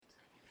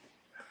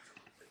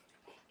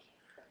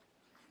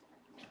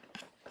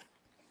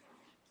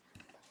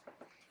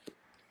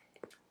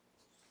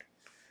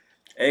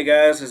Hey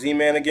guys, it's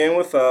E-Man again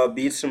with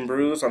Beats and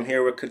Brews. I'm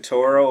here with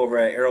Ketuara over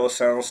at Arrow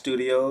Sound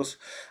Studios.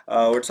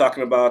 We're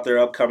talking about their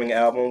upcoming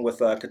album with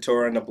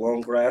Ketuara and the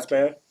Blown Grass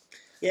Band.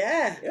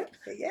 Yeah, Yeah.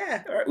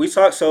 yeah. All right. We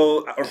talked. So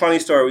a funny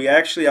story.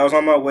 I was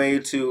on my way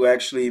to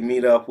actually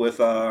meet up with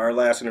our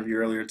last interview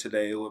earlier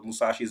today with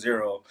Musashi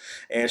Zero,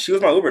 and she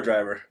was my Uber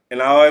driver.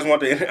 And I always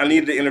wanted to. I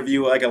needed to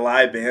interview like a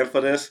live band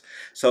for this,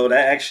 so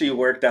that actually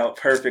worked out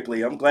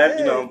perfectly. I'm glad.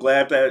 I'm Good.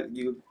 glad that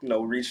you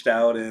reached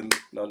out and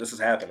this is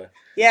happening.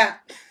 Yeah,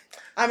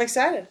 I'm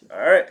excited. All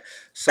right.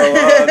 So,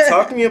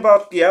 talk to me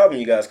about the album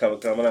you guys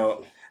coming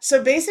out.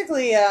 So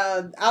basically,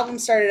 album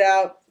started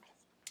out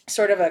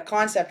sort of a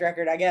concept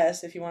record, I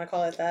guess, if you want to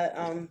call it that.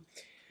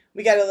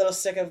 We got a little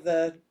sick of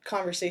the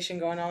conversation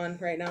going on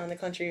right now in the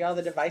country, all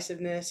the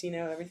divisiveness.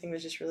 Everything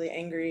was just really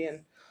angry and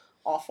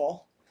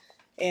awful.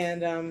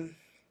 And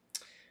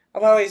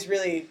I've always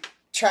really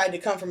tried to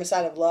come from a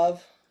side of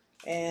love,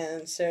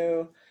 and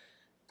so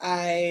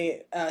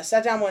I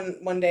sat down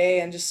one day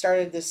and just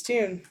started this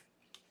tune.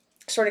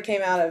 Sort of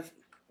came out of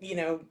you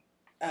know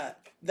uh,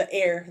 the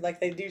air like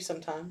they do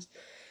sometimes,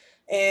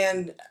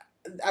 and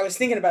I was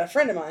thinking about a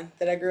friend of mine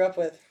that I grew up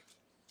with,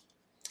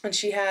 and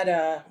she had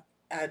a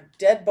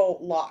deadbolt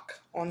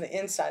lock on the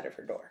inside of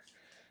her door,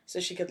 so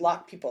she could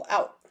lock people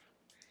out.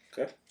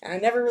 Okay. And I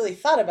never really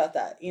thought about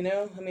that.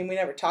 I mean, we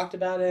never talked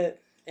about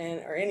it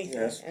or anything.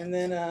 Yes. And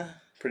then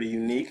Pretty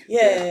unique.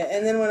 Yeah. yeah,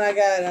 and then when I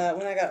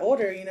got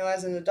older,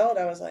 as an adult,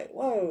 I was like,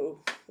 whoa,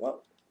 what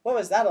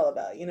was that all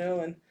about?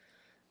 And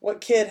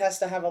what kid has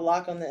to have a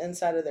lock on the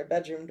inside of their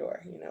bedroom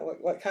door?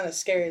 What kind of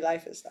scary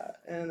life is that?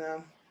 And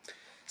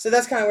so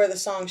that's kind of where the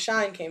song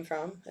 "Shine" came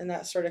from, and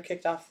that sort of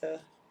kicked off the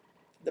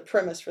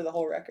premise for the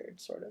whole record,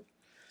 sort of.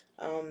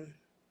 Um,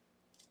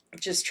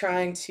 just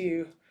trying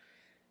to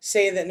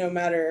say that no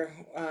matter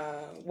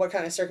what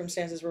kind of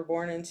circumstances we're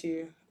born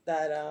into,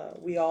 that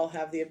we all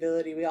have the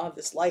ability, we all have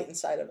this light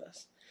inside of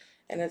us,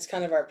 and it's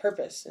kind of our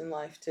purpose in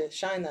life to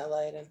shine that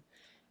light and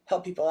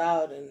help people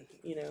out, and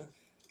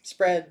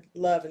spread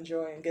love and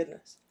joy and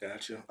goodness.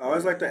 Gotcha. I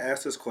always like And to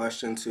ask this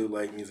question to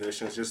like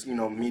musicians. Just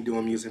me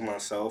doing music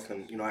myself,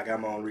 and I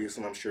got my own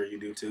reason. I'm sure you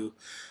do too.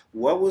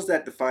 What was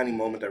that defining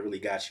moment that really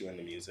got you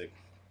into music?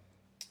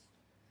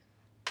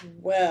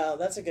 well,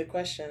 that's a good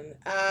question.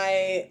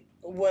 I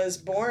was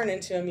born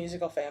into a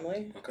musical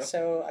family, Okay.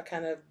 so I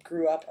kind of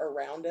grew up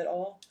around it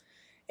all.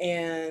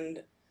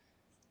 And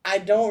I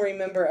don't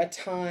remember a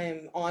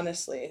time,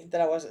 honestly, that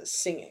I wasn't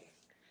singing.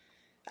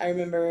 I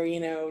remember,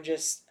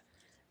 just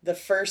the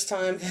first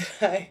time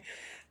that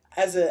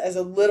as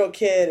a little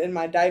kid in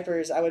my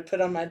diapers, I would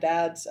put on my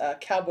dad's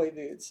cowboy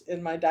boots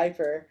in my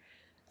diaper,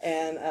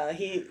 and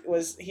he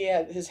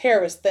had his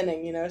hair was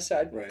thinning, so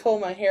I'd Right. pull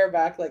my hair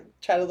back, like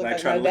try to look Like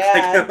like trying my to look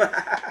like him.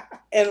 dad,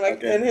 and like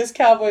Okay. in his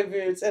cowboy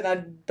boots, and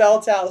I'd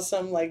belt out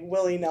some like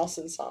Willie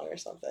Nelson song or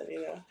something.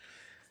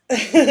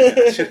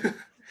 Gotcha.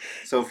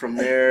 So from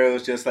there, it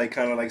was just like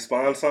kind of like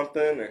spawn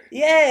something, or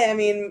Yeah, I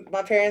mean,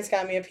 my parents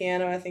got me a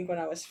piano, I think, when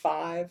I was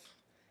 5,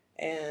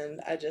 and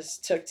I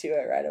just took to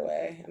it right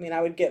away. I mean,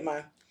 I would get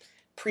my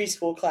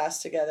preschool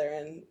class together,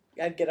 and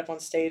I'd get up on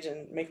stage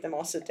and make them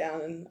all sit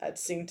down, and I'd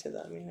sing to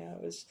them.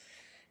 It was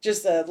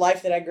just the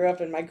life that I grew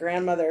up in. My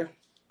grandmother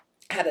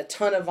had a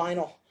ton of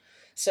vinyl.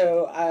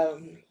 So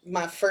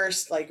my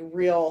first like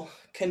real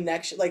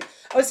connection, like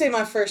I would say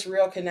my first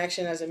real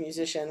connection as a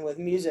musician with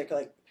music,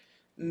 like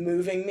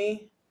moving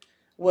me,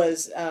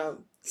 was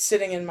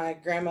sitting in my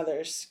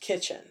grandmother's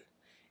kitchen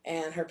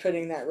and her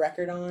putting that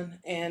record on,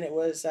 and it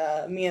was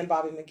me and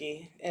Bobby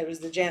McGee. It was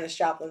the Janis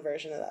Joplin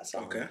version of that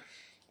song, okay.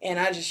 and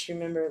I just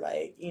remember,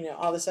 like,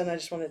 all of a sudden I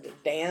just wanted to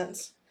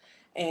dance,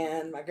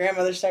 and my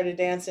grandmother started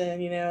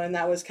dancing, and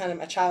that was kind of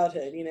my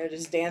childhood,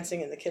 just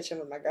dancing in the kitchen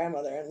with my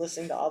grandmother and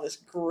listening to all this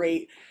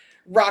great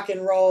rock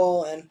and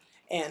roll and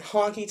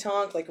honky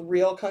tonk, like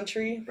real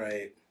country.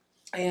 Right.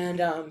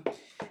 And um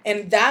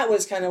and that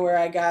was kind of where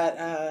I got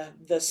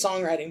the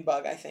songwriting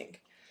bug, I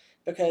think,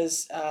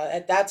 because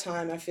at that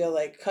time I feel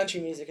like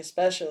country music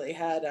especially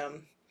had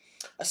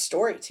a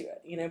story to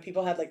it.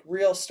 People had like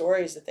real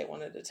stories that they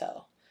wanted to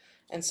tell,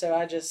 and so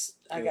I It was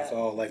got,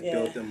 all like yeah,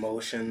 built in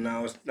motion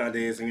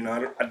nowadays. And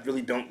I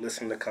really don't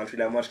listen to country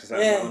that much because I'm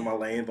not yeah. in my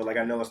lane. But like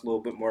I know it's a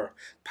little bit more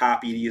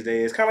poppy these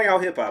days, kind of like how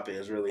hip hop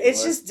is really.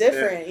 It's But just yeah,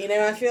 different.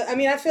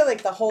 I feel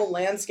like the whole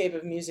landscape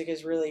of music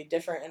is really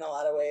different in a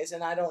lot of ways,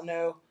 and what I don't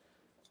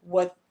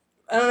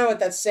know what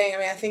that's saying. I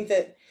mean, I think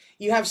that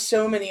you have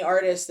so many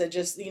artists that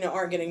just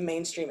aren't getting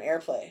mainstream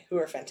airplay, who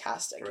are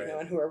fantastic, right.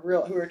 and who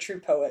are true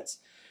poets,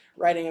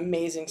 writing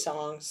amazing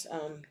songs,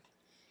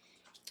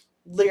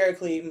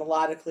 lyrically,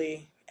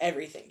 melodically,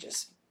 everything,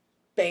 just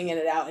banging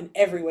it out in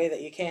every way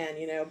that you can.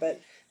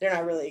 But they're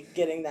not really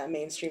getting that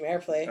mainstream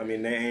airplay. I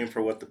mean, they aim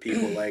for what the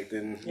people like.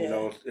 Then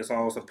Yeah, it's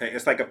almost a pay.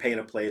 It's like a pay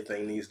to play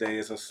thing these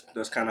days.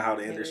 That's kind of how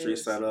the it industry's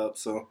is. set up.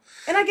 So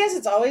And I guess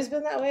it's always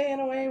been that way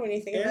in a way when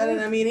you think about it.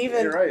 yeah,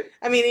 yeah, you're right.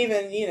 I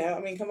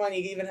mean, come on,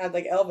 you even had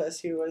like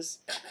Elvis, who was,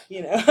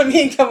 I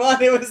mean, come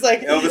on, it was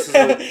like, Elvis is a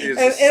and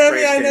I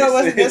mean, strange I know it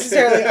wasn't case,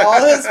 necessarily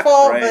all his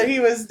fault, but right? he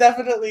was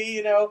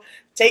definitely,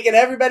 taking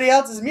everybody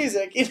else's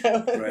music,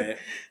 Right.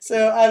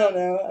 So I don't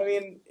know. I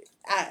mean,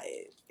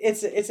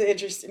 it's an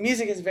interesting.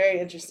 Music is very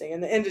interesting,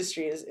 and the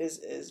industry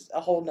is a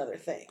whole nother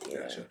thing.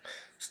 Gotcha.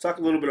 Let's talk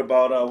a little bit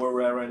about where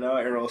we're at right now,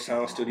 Arrow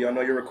Sound Studio. I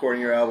know you're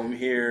recording your album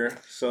here.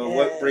 So,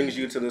 what Yeah. brings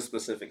you to this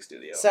specific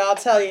studio? So I'll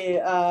tell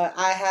you,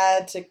 I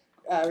had to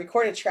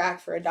record a track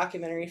for a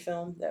documentary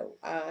film that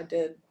I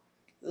did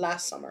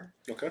last summer,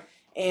 Okay.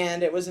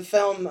 and it was a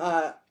film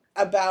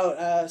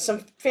about some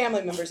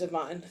family members of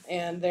mine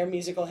and their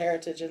musical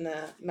heritage in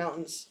the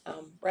mountains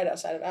right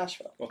outside of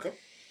Asheville. Okay.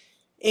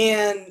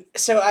 And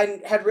so I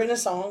had written a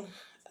song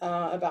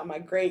about my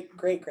great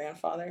great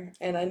grandfather,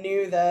 and I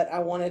knew that I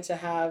wanted to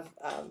have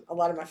a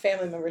lot of my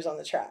family members on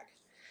the track.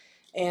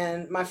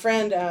 And my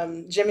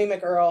friend Jimmy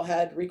McEarl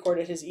had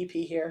recorded his EP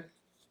here,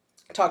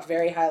 talked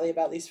very highly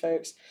about these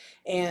folks.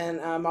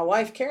 And my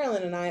wife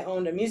Carolyn and I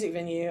owned a music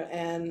venue,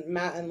 and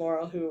Matt and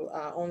Laurel, who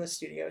own the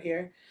studio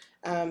here,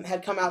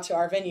 had come out to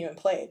our venue and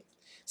played.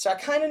 So I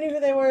kind of knew who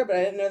they were, but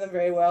I didn't know them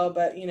very well.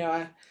 But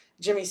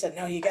Jimmy said,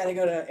 "No, you got to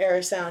go to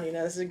Arrow Sound.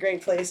 This is a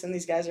great place, and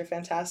these guys are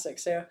fantastic."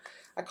 So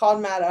I called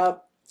Matt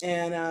up,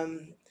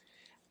 and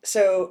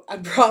so I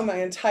brought my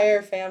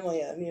entire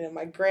family in.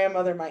 My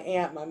grandmother, my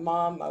aunt, my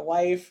mom, my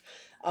wife,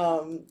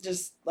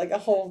 just like a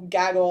whole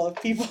gaggle of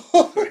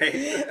people. Right.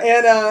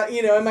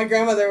 And my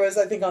grandmother was,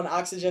 I think, on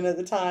oxygen at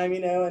the time.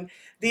 And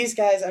these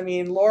guys, I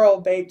mean, Laurel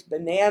baked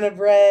banana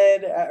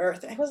bread, or I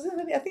think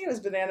it was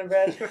banana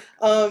bread.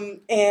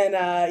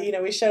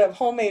 And we showed up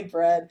homemade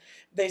bread.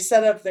 They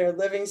set up their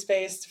living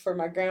space for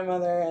my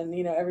grandmother, and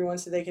everyone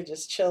so they could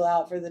just chill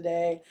out for the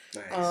day.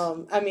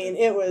 Nice. I mean,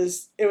 it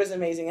was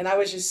amazing, and I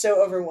was just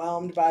so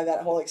overwhelmed by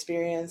that whole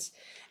experience.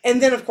 And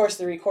then, of course,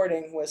 the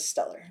recording was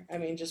stellar. I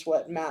mean, just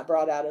what Matt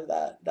brought out of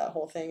that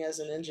whole thing as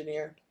an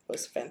engineer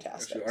was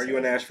fantastic. Are you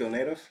an Asheville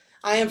native?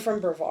 I am from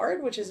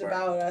Brevard, which is Right.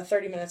 about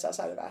 30 minutes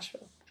outside of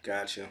Asheville.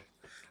 Gotcha.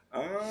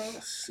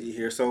 Let's see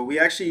here. So we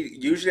actually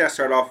usually I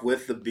start off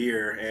with the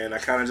beer, and I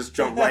kind of just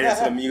jump right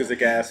into the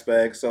music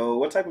aspect. So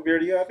what type of beer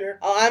do you have here?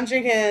 Oh, I'm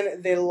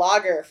drinking the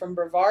lager from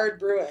Brevard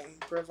Brewing.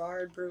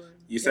 Brevard Brewing.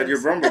 You said Yes. you're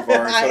from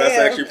Brevard, so I that's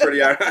am. actually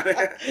pretty ironic.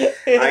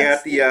 I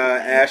got the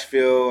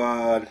Asheville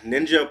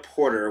Ninja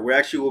Porter. We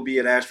actually will be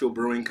at Asheville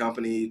Brewing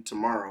Company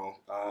tomorrow,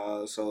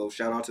 so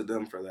shout out to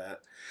them for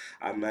that.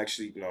 I'm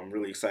actually, I'm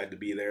really excited to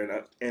be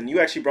there, and you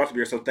actually brought the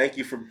beer, so thank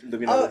you for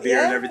the Oh, the beer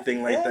and yeah,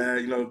 everything like yeah.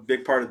 that.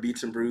 Big part of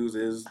Beats and Brews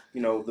is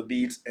the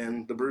beats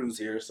and the brews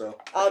here, so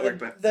I Oh, like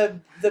that.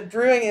 the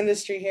brewing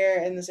industry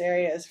here in this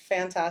area is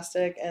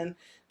fantastic, and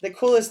the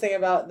coolest thing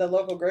about the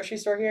local grocery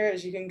store here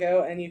is you can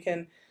go and you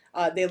can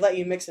they let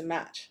you mix and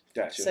match.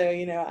 Gotcha. So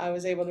I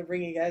was able to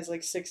bring you guys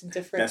like 6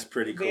 different That's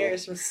pretty cool.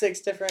 beers from 6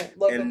 different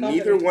local And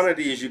companies. neither one of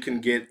these you can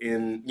get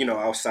in,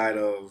 outside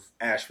of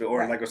Asheville or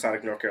Right. like outside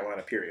of North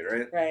Carolina, period,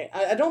 right? Right.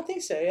 I don't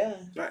think so. Yeah.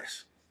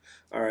 Nice.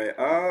 All right.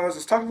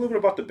 Let's talk a little bit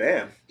about the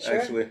band, Sure.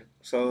 actually.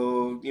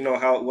 So,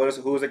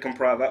 who is it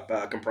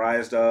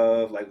comprised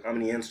of? Like, how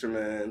many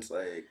instruments?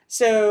 Like,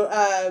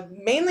 So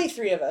mainly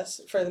 3 of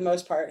us for the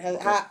most part.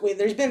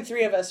 There's been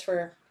 3 of us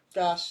for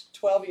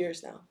 12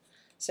 years now.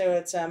 So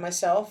it's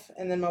myself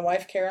and then my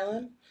wife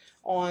Carolyn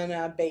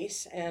on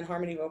bass and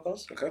harmony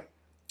vocals. okay.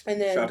 And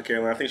then Shout out to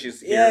Caroline. I think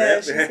she's here. yeah,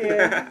 right? she's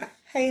here.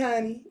 Hey,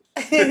 honey.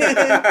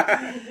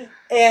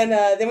 And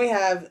then we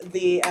have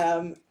the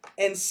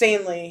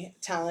insanely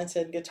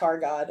talented guitar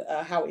god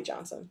Howie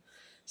Johnson.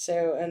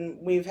 So, and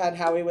we've had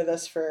Howie with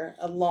us for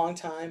a long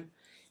time.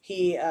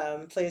 He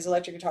plays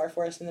electric guitar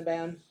for us in the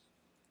band.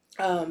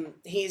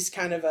 He's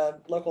kind of a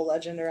local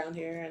legend around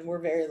here, and we're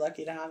very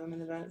lucky to have him in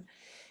the band.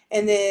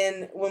 And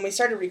then when we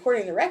started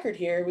recording the record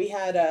here, we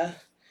had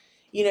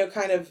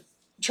kind of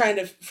trying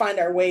to find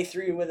our way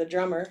through with a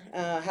drummer.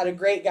 Had a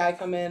great guy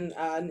come in.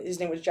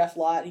 His name was Jeff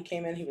Lott. He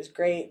came in. He was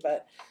great,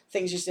 but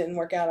things just didn't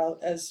work out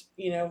as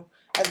we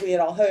had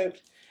all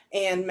hoped.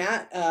 And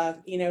Matt,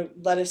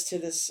 led us to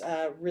this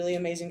really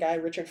amazing guy,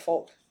 Richard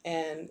Folk.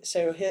 And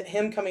so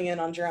him coming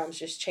in on drums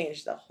just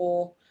changed the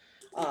whole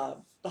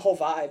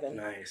vibe. And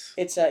Nice.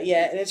 it's and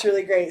it's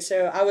really great.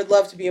 So I would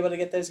love to be able to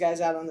get those guys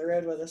out on the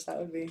road with us. That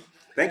would be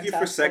Thank you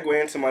for fantastic.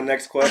 segueing to my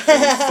next question.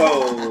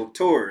 So,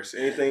 tours,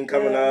 anything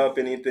coming Yeah. up?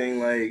 Anything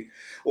like,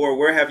 or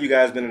where have you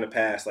guys been in the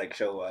past, like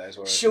show wise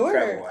or Sure.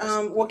 travel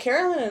wise? Well,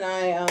 Carolyn and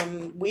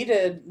I, we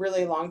did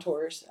really long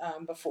tours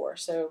before.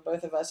 So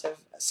both of us have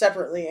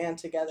separately and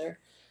together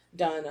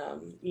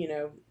done,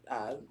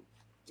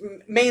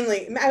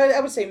 mainly, I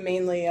would say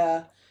mainly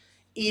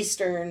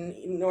eastern,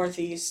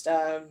 northeast,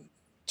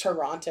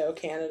 Toronto,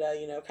 Canada,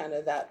 kind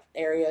of that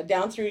area,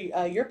 down through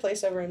your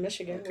place over in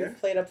Michigan. Okay. We've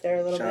played up there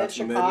a little Shout out bit,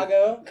 to the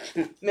Chicago,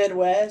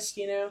 Midwest,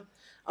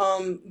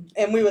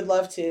 And we would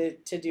love to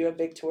do a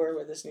big tour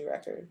with this new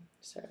record.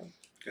 So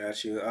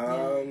Got you.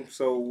 yeah.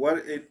 So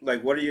what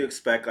do you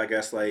expect? I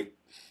guess like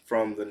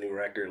from the new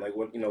record, like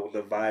what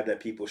the vibe that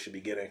people should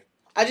be getting.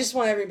 I just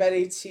want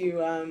everybody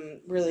to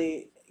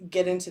really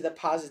get into the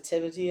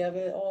positivity of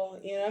it all.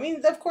 You know, I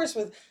mean, of course,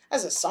 with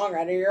as a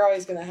songwriter, you're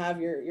always going to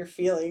have your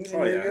feelings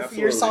and Oh yeah, your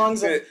absolutely.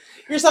 songs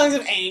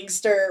of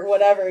angst or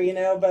whatever. You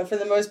know, but for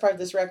the most part,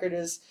 this record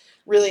is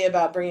really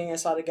about bringing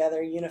us all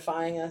together,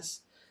 unifying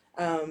us,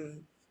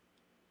 um,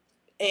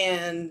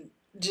 and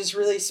just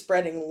really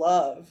spreading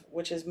love,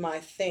 which is my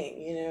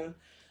thing. You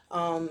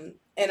know,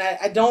 and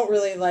I don't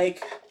really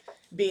like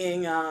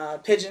being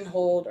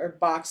pigeonholed or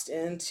boxed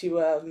into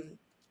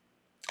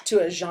to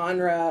a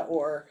genre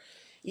or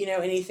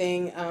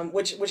anything,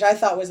 which I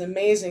thought was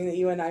amazing that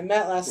you and I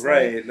met last night,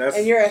 Right. and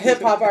That's you're a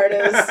hip hop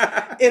artist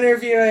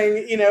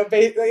interviewing,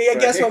 I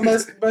guess what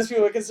right. most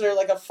people would consider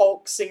like a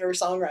folk singer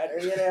songwriter,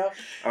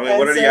 I mean,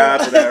 what and are the so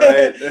odds of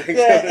that,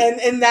 yeah, right?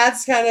 and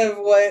that's kind of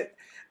what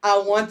I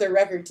want the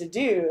record to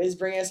do is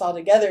bring us all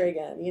together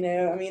again.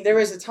 I mean, there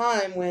was a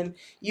time when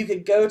you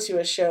could go to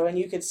a show and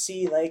you could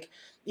see like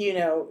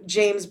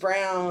James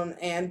Brown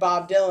and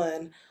Bob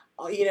Dylan,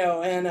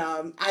 and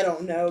I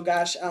don't know,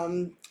 gosh,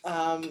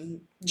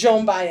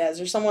 Joan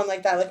Baez or someone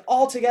like that, like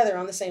all together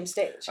on the same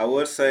stage. I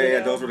would You say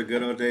those know. were the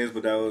good old days,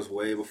 but that was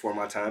way before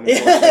my time,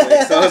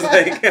 unfortunately. So it's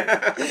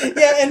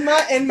Yeah,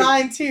 like, and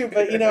mine too.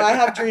 But I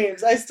have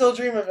dreams. I still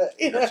dream of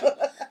it.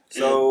 gotcha.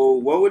 So,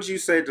 what would you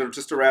say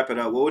just to wrap it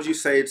up? What would you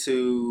say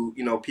to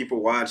people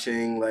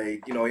watching,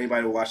 like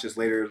anybody who watch this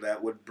later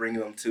that would bring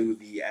them to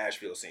the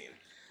Asheville scene?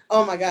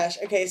 Oh my gosh.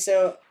 Okay,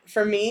 so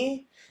for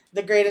me,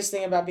 the greatest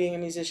thing about being a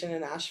musician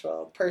in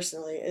Asheville,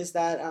 personally, is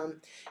that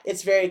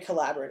it's very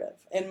collaborative.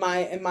 In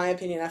my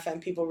opinion, I find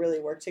people really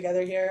work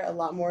together here a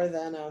lot more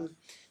than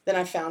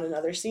I've found in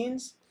other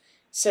scenes.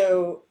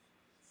 So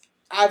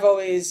I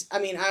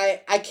mean,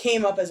 I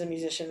came up as a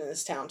musician in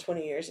this town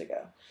 20 years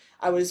ago.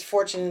 I was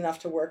fortunate enough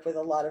to work with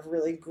a lot of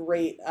really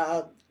great,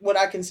 what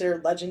I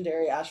consider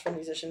legendary Asheville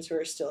musicians who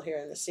are still here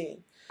in the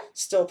scene,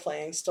 still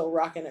playing, still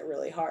rocking it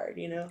really hard.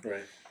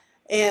 Right.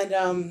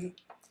 And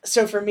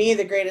so for me,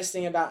 the greatest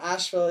thing about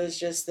Asheville is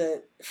just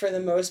that for the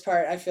most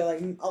part, I feel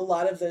like a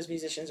lot of those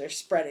musicians are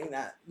spreading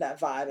that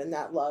vibe and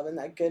that love and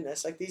that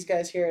goodness. Like these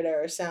guys here at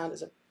Arrow Sound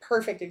is a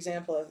perfect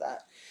example of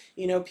that.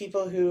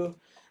 People who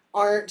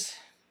aren't.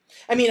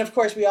 I mean, of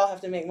course, we all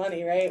have to make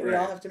money, right? We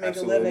all Right. have to make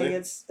a living.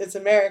 Absolutely. It's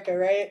America,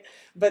 right?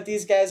 But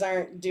these guys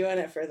aren't doing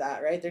it for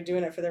that, right? They're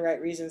doing it for the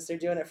right reasons. They're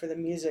doing it for the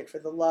music, for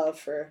the love,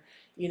 for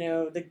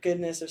the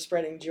goodness of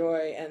spreading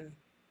joy, and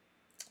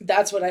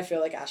that's what I feel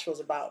like Asheville's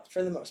about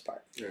for the most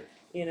part. Yeah.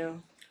 You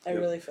know, I Yep.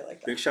 really feel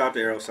like Big that. shout out to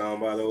Aero Sound,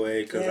 by the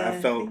way, because I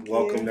Yeah, felt thank you.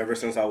 welcomed ever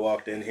since I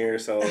walked in here.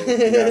 So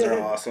you guys are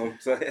awesome.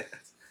 So,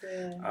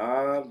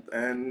 Yeah.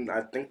 and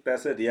I think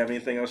that's it. Do you have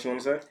anything else you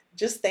want to say?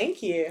 Just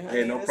thank you. I Hey,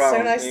 mean, no it's so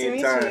problem. nice to meet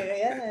you. Anytime.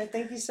 Yeah,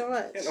 thank you so Yeah,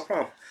 much. no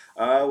problem.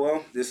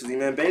 Well, this is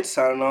E-Man Bates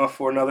signing off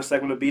for another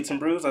segment of Beats and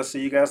Brews. I'll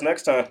see you guys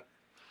next time.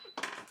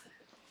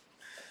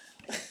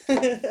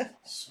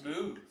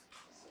 Smooth.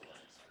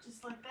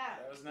 Just like that.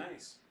 That was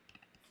nice.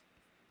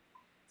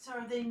 So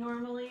are they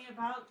normally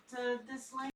about this length?